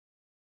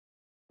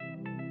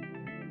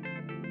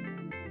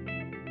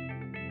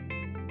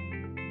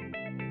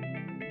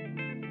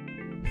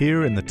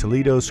Here in the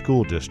Toledo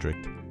School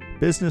District,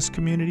 business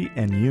community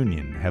and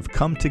union have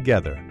come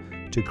together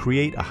to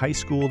create a high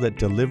school that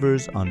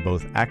delivers on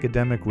both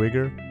academic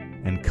rigor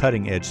and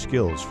cutting-edge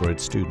skills for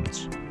its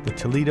students. The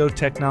Toledo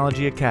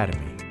Technology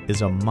Academy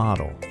is a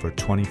model for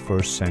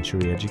 21st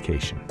century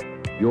education.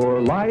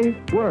 Your life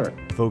work.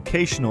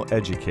 Vocational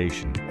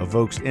education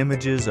evokes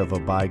images of a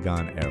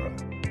bygone era,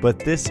 but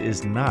this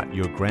is not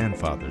your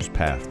grandfather's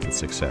path to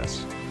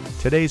success.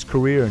 Today's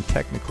career and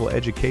technical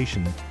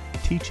education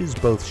teaches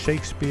both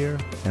Shakespeare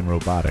and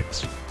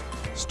robotics.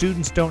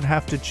 Students don't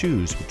have to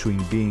choose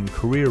between being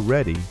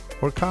career-ready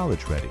or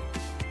college-ready.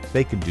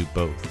 They can do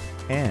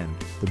both, and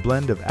the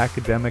blend of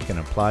academic and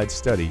applied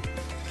study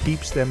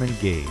keeps them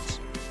engaged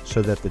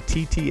so that the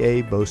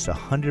TTA boasts a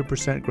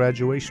 100%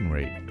 graduation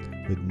rate,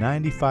 with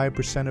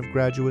 95% of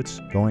graduates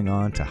going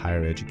on to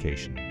higher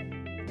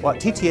education. Well,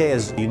 TTA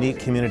is a unique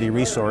community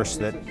resource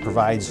that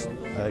provides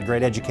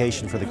great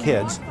education for the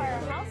kids.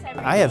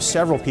 I have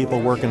several people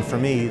working for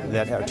me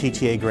that are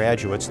TTA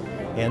graduates,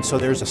 and so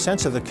there's a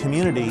sense of the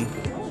community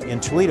in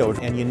Toledo,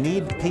 and you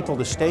need people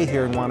to stay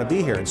here and want to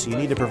be here, and so you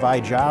need to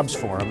provide jobs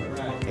for them,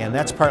 and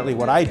that's partly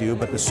what I do,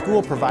 but the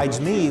school provides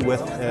me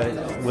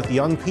with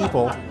young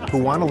people who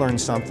want to learn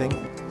something.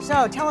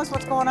 So tell us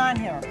what's going on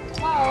here.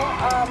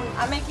 Well,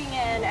 I'm making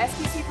an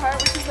SPC cart,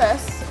 which is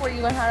this, where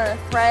you learn how to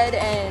thread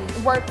and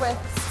work with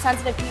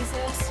sensitive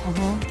pieces.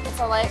 It's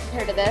a light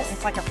compared to this.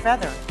 It's like a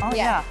feather. Oh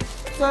yeah.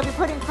 So if you're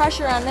putting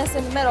pressure on this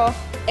in the middle,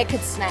 it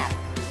could snap.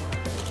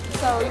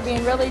 So you're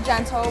being really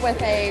gentle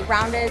with a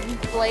rounded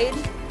blade.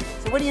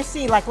 So what do you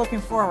see, like,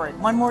 looking forward?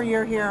 One more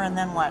year here and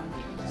then what?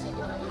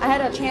 I had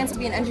a chance to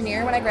be an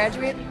engineer when I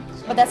graduated,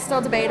 but that's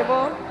still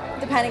debatable,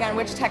 depending on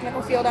which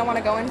technical field I want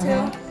to go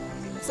into.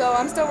 So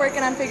I'm still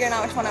working on figuring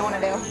out which one I want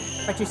to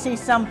do. But you see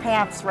some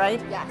paths, right?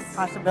 Yes.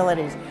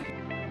 Possibilities.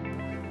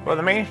 Well,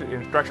 the main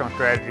instructional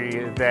strategy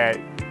is that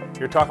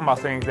you're talking about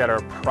things that are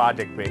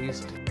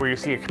project-based, where you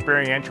see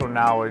experiential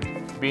knowledge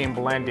being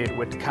blended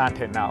with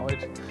content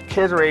knowledge.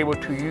 Kids are able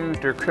to use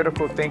their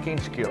critical thinking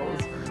skills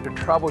to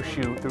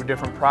troubleshoot through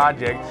different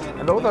projects,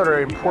 and those are the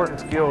important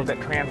skills that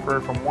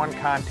transfer from one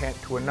content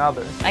to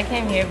another. I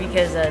came here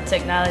because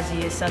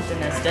technology is something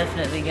that's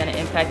definitely going to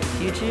impact the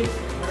future,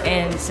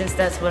 and since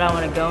that's what I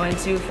want to go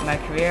into for my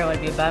career, I want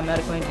to be a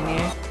biomedical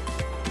engineer.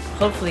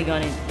 Hopefully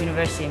going to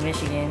University of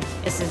Michigan.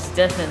 This is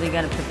definitely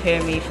going to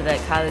prepare me for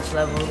that college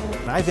level.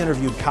 I've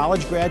interviewed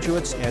college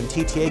graduates and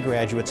TTA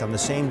graduates on the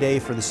same day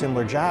for the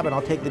similar job, and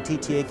I'll take the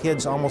TTA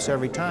kids almost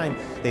every time.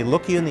 They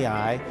look you in the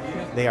eye,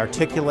 they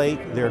articulate,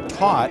 they're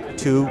taught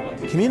to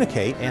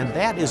communicate, and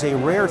that is a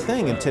rare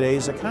thing in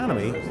today's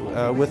economy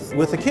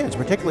with the kids,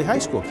 particularly high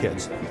school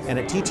kids. And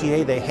at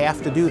TTA they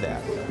have to do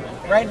that.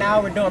 Right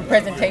now we're doing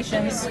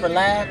presentations for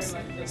labs.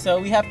 So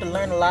we have to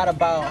learn a lot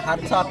about how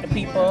to talk to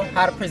people,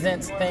 how to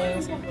present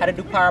things, how to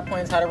do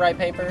PowerPoints, how to write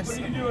papers.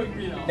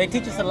 They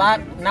teach us a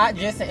lot, not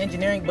just in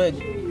engineering, but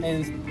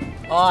in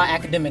all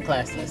academic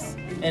classes.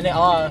 And it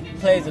all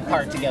plays a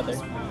part together.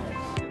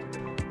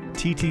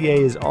 TTA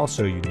is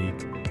also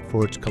unique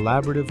for its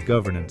collaborative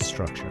governance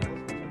structure.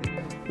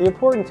 The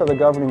importance of the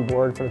governing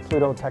board for the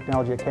Toledo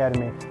Technology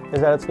Academy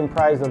is that it's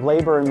comprised of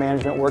labor and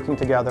management working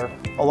together,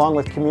 along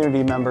with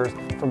community members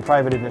from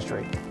private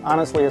industry.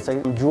 Honestly, it's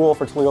a jewel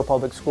for Toledo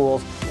Public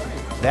Schools.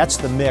 That's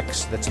the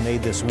mix that's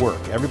made this work.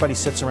 Everybody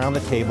sits around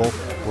the table,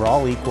 we're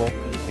all equal.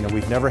 You know,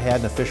 we've never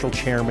had an official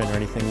chairman or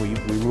anything.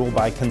 We rule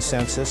by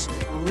consensus.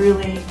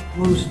 Really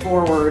moves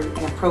forward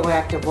in a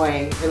proactive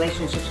way,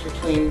 relationships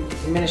between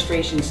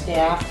administration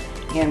staff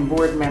and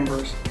board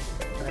members.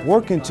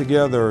 Working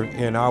together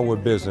in our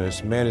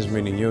business,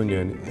 management and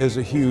union, is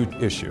a huge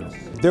issue.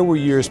 There were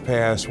years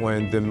past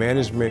when the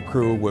management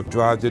crew would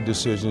drive the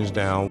decisions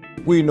down.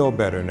 We know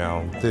better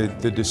now.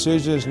 The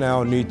decisions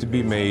now need to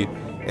be made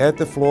at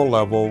the floor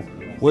level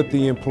with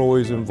the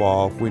employees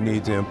involved. We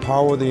need to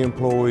empower the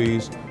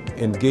employees,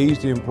 engage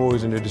the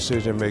employees in the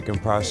decision-making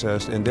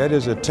process, and that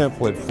is a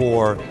template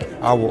for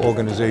our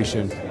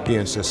organization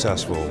being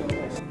successful.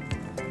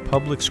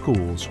 Public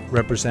schools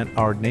represent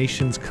our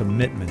nation's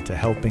commitment to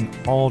helping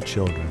all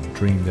children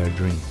dream their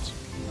dreams.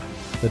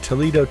 The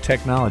Toledo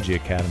Technology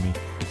Academy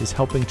is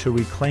helping to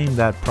reclaim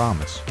that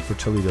promise for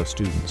Toledo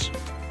students.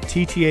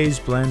 TTA's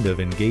blend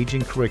of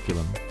engaging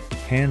curriculum,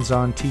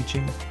 hands-on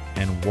teaching,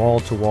 and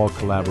wall-to-wall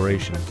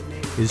collaboration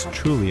is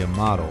truly a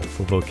model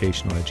for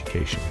vocational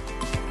education.